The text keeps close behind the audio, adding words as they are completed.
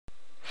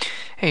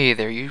Hey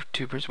there,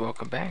 YouTubers,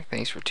 welcome back.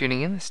 Thanks for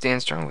tuning in.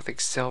 Stand Strong with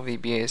Excel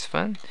VBA is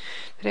fun.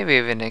 Today we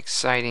have an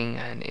exciting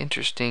and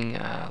interesting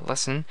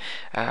lesson.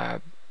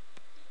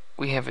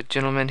 We have a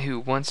gentleman who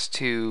wants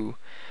to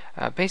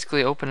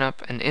basically open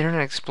up an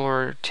Internet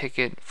Explorer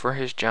ticket for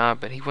his job,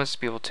 but he wants to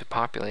be able to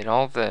populate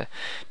all the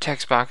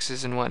text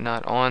boxes and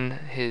whatnot on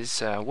his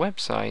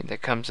website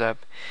that comes up,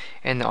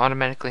 and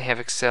automatically have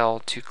Excel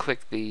to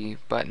click the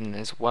button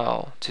as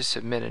well to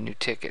submit a new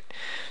ticket.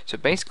 So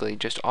basically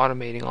just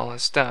automating all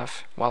his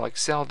stuff while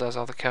Excel does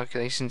all the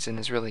calculations and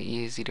is really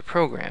easy to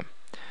program.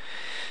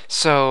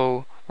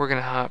 So we're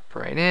going to hop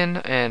right in,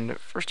 and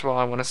first of all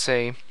I want to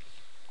say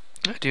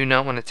I do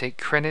not want to take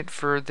credit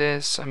for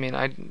this.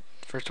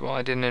 First of all,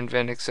 I didn't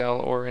invent Excel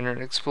or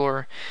Internet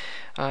Explorer,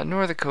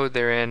 nor the code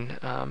therein.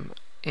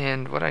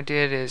 And what I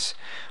did is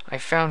I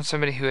found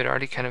somebody who had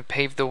already kind of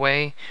paved the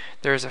way.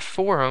 There's a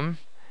forum,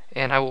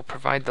 and I will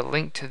provide the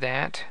link to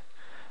that.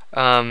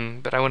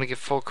 But I want to give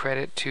full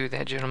credit to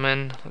that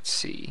gentleman. Let's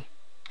see.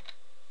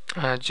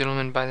 A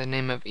gentleman by the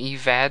name of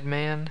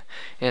Evadman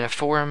in a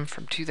forum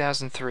from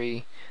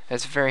 2003.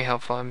 That's very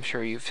helpful. I'm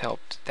sure you've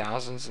helped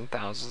thousands and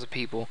thousands of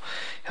people.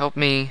 Help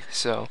me.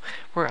 So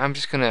I'm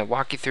just gonna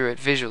walk you through it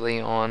visually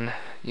on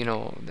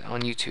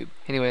on YouTube.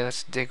 Anyway,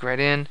 let's dig right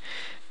in.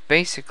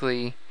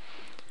 Basically,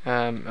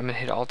 I'm gonna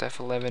hit Alt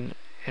F11,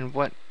 and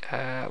well,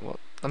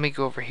 let me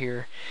go over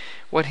here.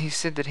 What he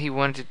said that he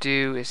wanted to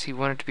do is he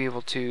wanted to be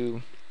able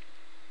to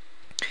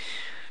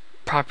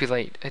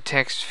populate a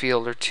text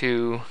field or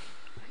two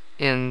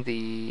in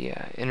the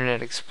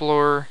Internet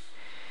Explorer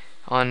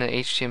on the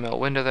HTML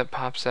window that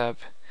pops up,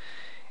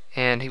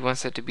 and he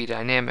wants that to be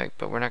dynamic,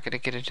 but we're not going to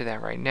get into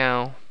that right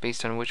now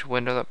based on which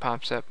window that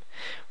pops up.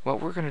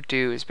 What we're going to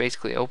do is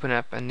basically open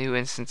up a new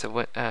instance of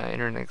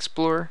Internet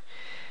Explorer,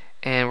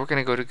 and we're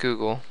going to go to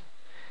Google,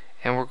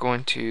 and we're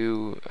going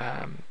to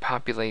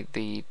populate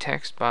the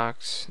text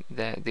box,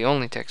 the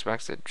only text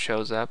box that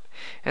shows up,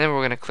 and then we're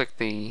going to click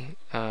the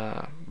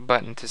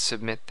button to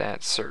submit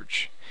that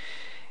search.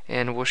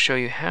 And we'll show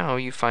you how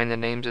you find the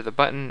names of the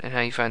button and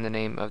how you find the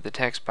name of the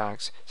text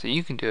box so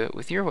you can do it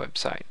with your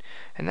website.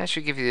 And that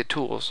should give you the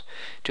tools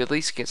to at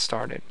least get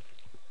started.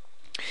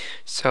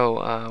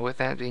 So with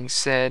that being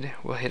said,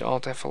 we'll hit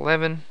Alt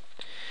F11,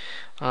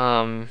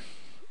 and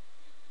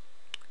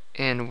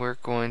we're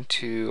going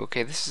to,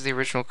 this is the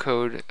original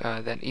code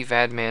that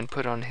Evadman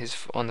put on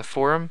the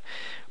forum,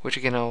 which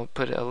again I'll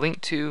put a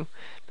link to,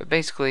 but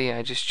basically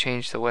I just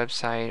changed the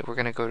website. We're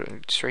going to go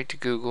straight to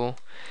Google.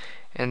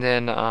 And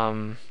then,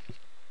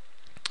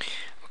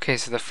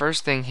 so the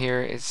first thing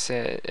here is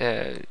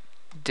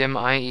dim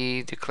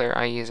IE,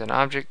 declare IE as an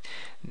object.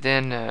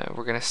 Then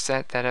we're going to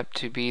set that up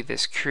to be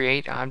this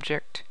create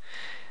object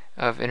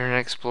of Internet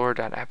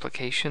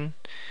Explorer.application,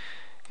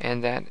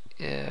 and that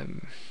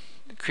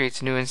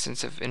creates a new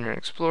instance of Internet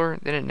Explorer.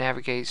 Then it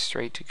navigates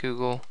straight to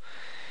Google,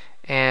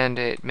 and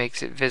it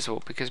makes it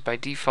visible because by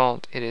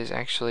default it is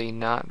actually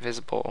not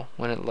visible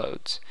when it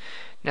loads.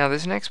 Now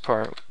this next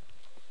part,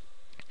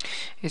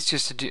 it's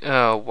just to do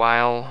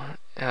while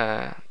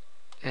and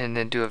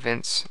then do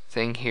events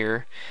thing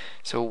here.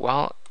 So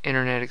while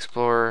Internet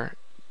Explorer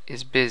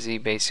is busy,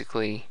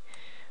 basically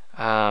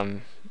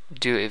do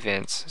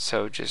events.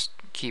 So just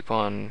keep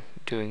on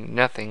doing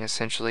nothing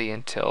essentially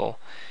until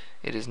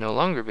it is no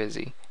longer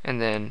busy, and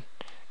then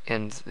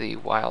ends the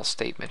while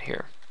statement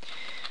here.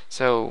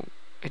 So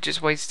it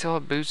just waits till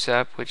it boots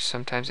up, which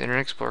sometimes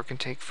Internet Explorer can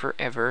take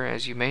forever,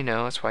 as you may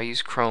know. That's why I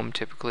use Chrome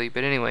typically.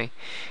 But anyway,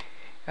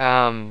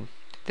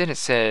 then it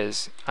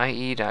says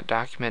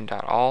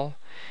ie.document.all,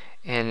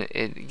 and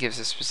it gives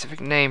a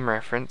specific name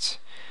reference,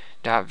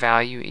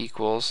 .value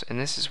equals, and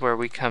this is where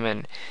we come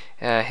in.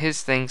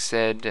 His thing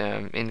said,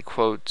 in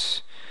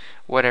quotes,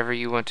 whatever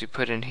you want to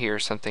put in here,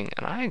 something,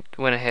 and I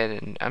went ahead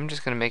and I'm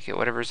just going to make it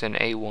whatever's in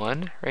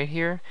A1 right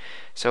here.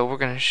 So we're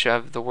going to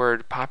shove the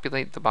word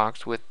populate the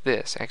box with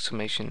this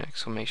exclamation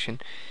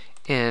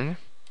in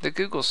the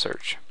Google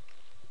search.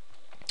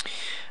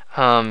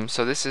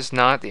 So this is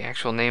not the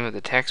actual name of the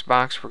text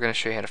box. We're going to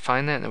show you how to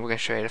find that, and then we're going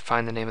to show you how to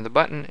find the name of the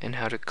button and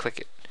how to click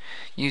it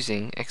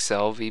using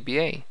Excel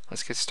VBA.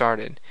 Let's get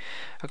started.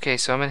 Okay,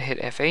 so I'm going to hit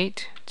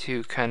F8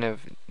 to kind of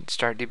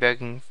start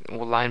debugging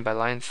line by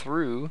line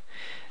through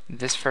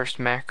this first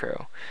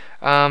macro.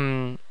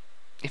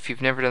 If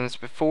you've never done this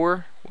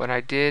before, what I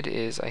did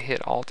is I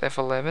hit Alt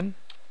F11.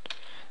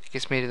 It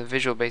gets me to the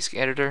Visual Basic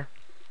Editor.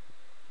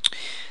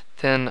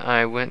 Then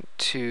I went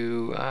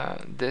to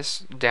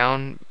this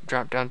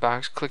drop down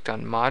box, clicked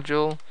on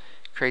module,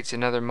 creates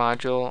another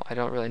module. I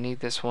don't really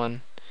need this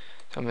one,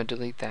 so I'm going to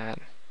delete that.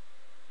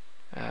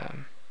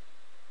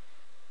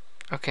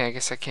 Okay, I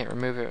guess I can't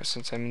remove it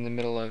since I'm in the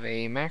middle of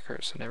a macro,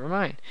 so never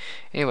mind.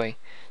 Anyway,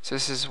 so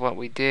this is what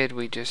we did.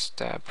 We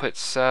just put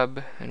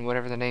sub and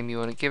whatever the name you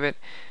want to give it,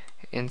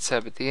 in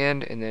sub at the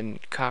end, and then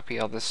copy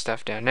all this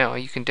stuff down. Now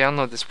you can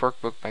download this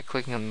workbook by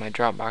clicking on my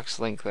Dropbox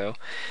link though,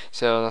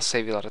 so that'll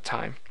save you a lot of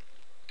time.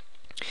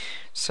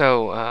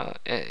 So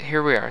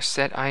here we are,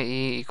 set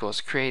IE equals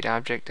create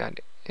object dot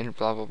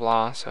blah blah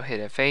blah. So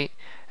hit F8.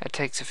 That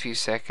takes a few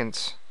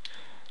seconds.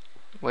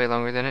 way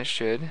longer than it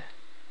should.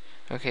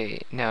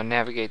 Okay, now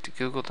navigate to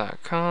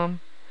google.com,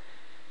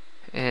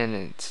 and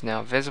it's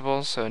now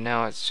visible, so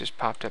now it's just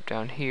popped up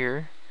down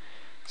here.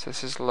 So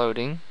this is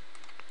loading.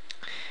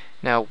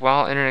 Now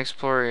while Internet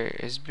Explorer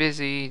is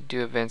busy,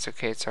 do events.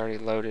 Okay, it's already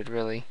loaded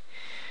really.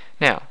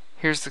 Now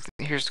here's the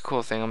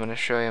cool thing I'm going to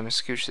show you. I'm going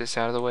to scooch this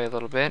out of the way a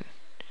little bit.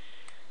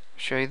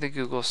 Show you the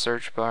Google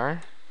search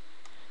bar.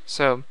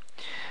 So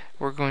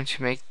we're going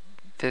to make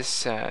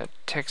this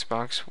text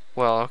box,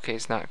 well, okay,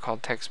 it's not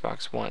called text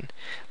box 1.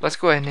 Let's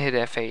go ahead and hit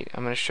F8.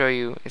 I'm going to show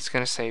you, it's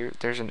going to say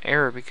there's an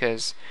error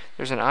because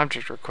there's an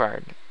object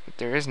required.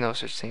 There is no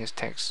such thing as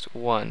text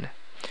 1.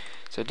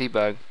 So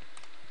debug.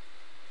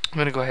 I'm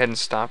going to go ahead and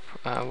stop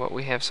what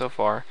we have so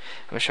far.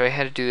 I'm going to show you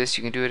how to do this.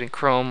 You can do it in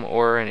Chrome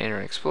or in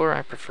Internet Explorer.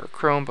 I prefer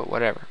Chrome, but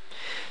whatever.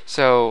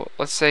 So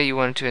let's say you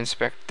wanted to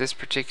inspect this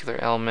particular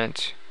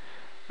element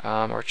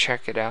or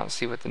check it out,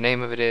 see what the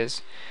name of it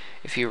is.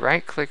 If you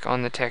right click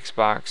on the text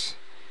box,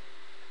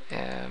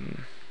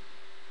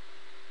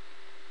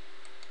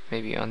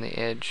 maybe on the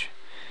edge,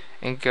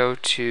 and go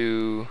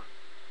to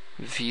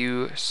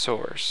view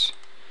source,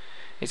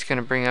 it's going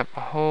to bring up a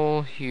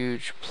whole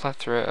huge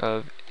plethora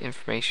of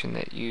information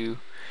that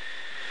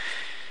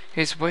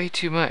is way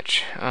too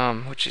much,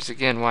 which is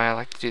again why I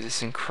like to do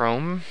this in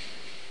Chrome.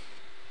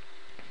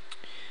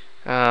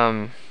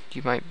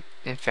 You might,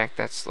 in fact,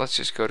 let's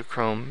just go to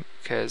Chrome,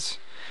 because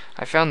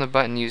I found the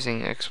button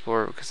using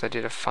Explorer because I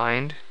did a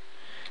find.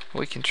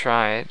 We can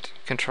try it.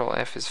 Control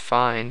F is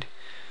find.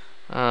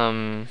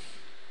 I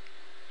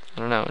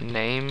don't know,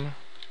 name.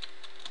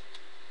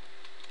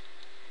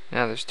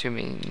 Now there's too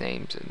many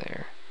names in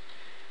there.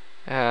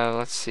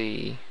 Let's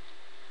see.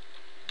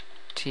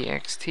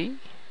 TXT?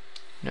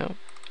 No.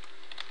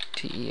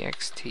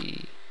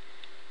 TEXT.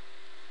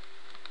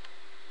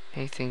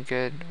 Anything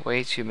good?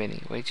 Way too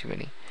many. Way too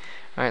many.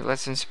 Alright,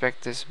 let's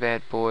inspect this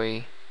bad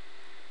boy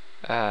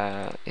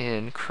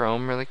in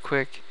Chrome really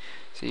quick.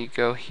 So you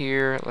go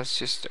here, let's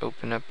just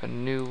open up a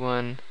new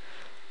one.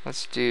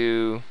 Let's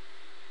do,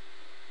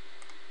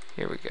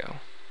 here we go.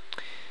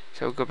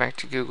 So we'll go back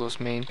to Google's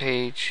main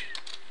page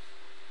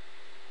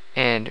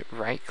and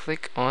right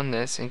click on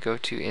this and go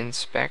to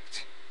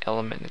inspect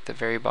element at the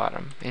very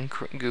bottom in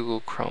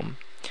Google Chrome.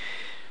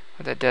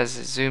 What that does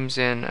is zooms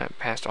in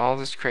past all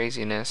this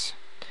craziness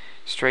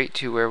straight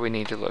to where we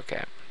need to look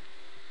at.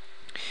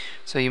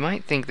 So you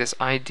might think this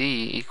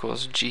ID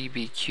equals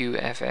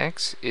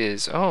GBQFX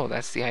is, oh,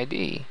 that's the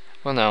ID.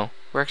 Well, no,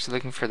 we're actually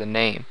looking for the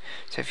name.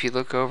 So if you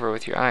look over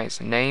with your eyes,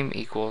 name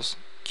equals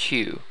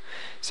Q.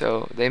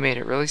 So they made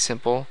it really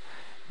simple.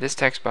 This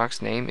text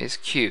box name is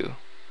Q.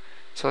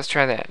 So let's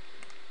try that.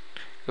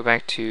 Go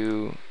back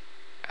to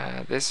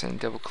this and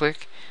double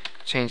click.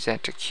 Change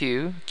that to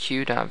Q.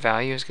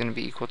 Q.value is going to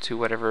be equal to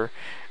whatever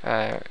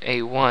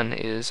A1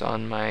 is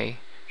on my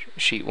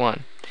sheet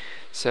 1.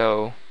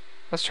 So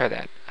let's try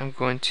that. I'm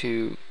going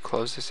to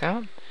close this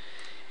out,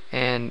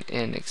 and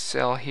in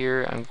Excel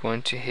here I'm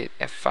going to hit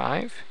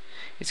F5.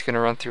 It's going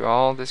to run through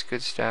all this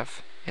good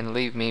stuff and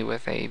leave me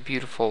with a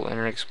beautiful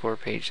Internet Explorer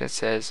page that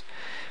says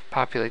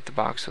populate the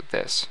box with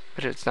this.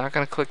 But it's not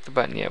going to click the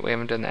button yet. We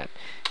haven't done that.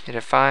 Hit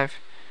F5.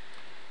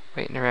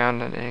 Waiting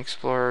around on an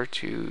Explorer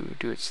to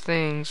do its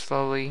thing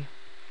slowly.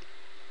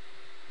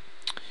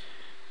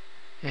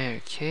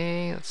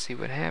 Okay, let's see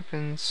what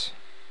happens.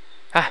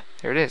 Ah,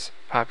 there it is.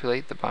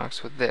 Populate the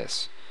box with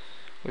this,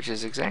 which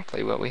is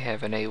exactly what we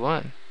have in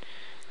A1.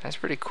 That's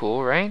pretty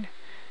cool, right?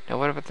 Now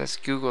what about this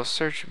Google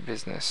search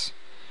business?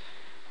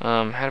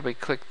 How do we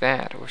click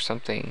that or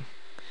something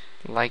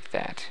like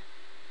that?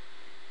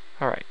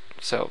 Alright,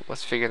 so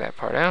let's figure that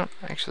part out.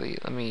 Actually,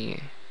 let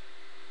me...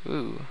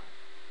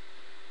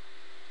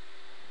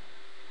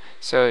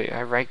 So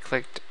I right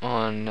clicked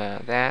on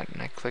that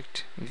and I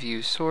clicked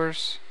view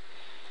source.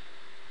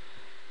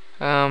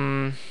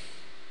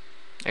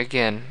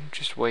 Again,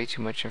 just way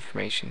too much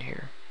information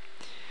here.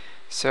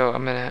 So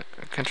I'm gonna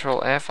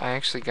control F. I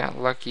actually got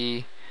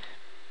lucky.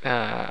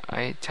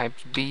 I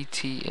typed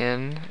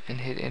BTN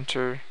and hit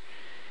enter,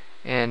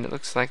 and it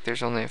looks like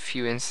there's only a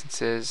few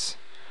instances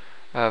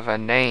of a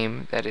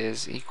name that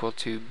is equal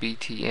to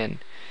BTN.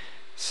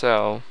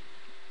 So,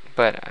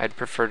 but I'd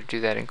prefer to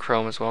do that in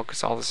Chrome as well,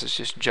 because all this is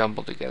just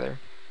jumbled together.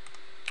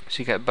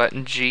 So you got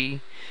button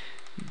G,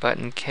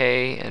 button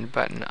K, and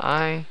button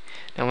I.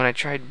 Now when I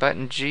tried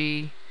button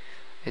G,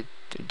 it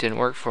didn't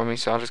work for me,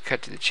 so I'll just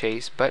cut to the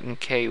chase. Button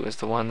K was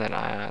the one that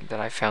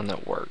I found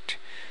that worked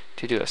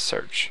to do a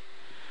search.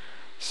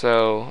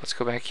 So let's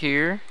go back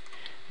here.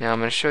 Now I'm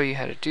going to show you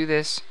how to do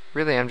this.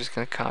 Really, I'm just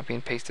going to copy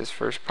and paste this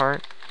first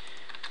part.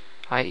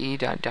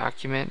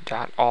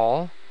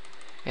 ie.document.all,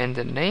 and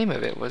the name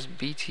of it was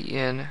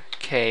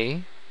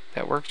btnk.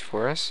 That worked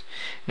for us.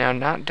 Now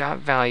not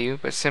 .value,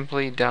 but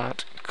simply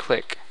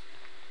 .click,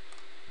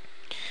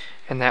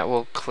 and that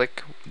will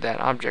click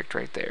that object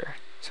right there.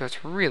 So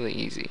it's really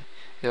easy.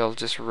 It'll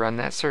just run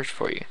that search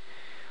for you.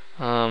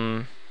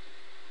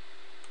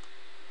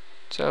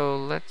 So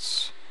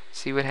let's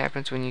see what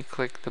happens when you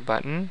click the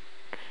button.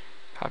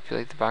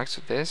 Populate the box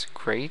with this.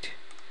 Great.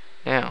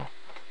 Now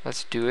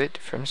let's do it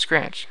from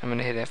scratch. I'm going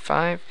to hit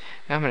F5,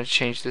 and I'm going to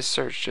change this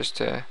search just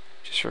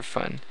for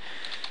fun.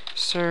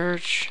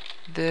 Search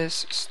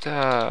this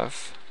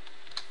stuff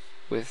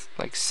with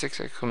like 6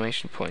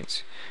 exclamation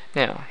points.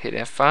 Now hit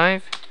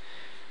F5.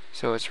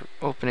 So it's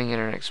opening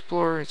Internet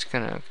Explorer. It's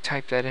going to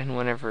type that in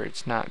whenever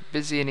it's not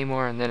busy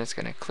anymore, and then it's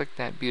going to click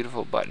that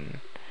beautiful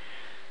button.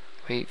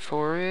 Wait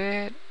for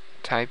it.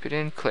 Type it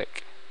in.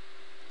 Click.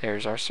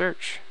 There's our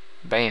search.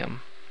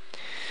 Bam.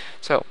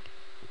 So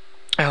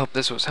I hope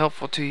this was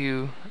helpful to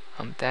you.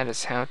 That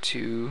is how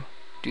to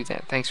do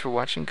that. Thanks for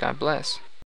watching. God bless.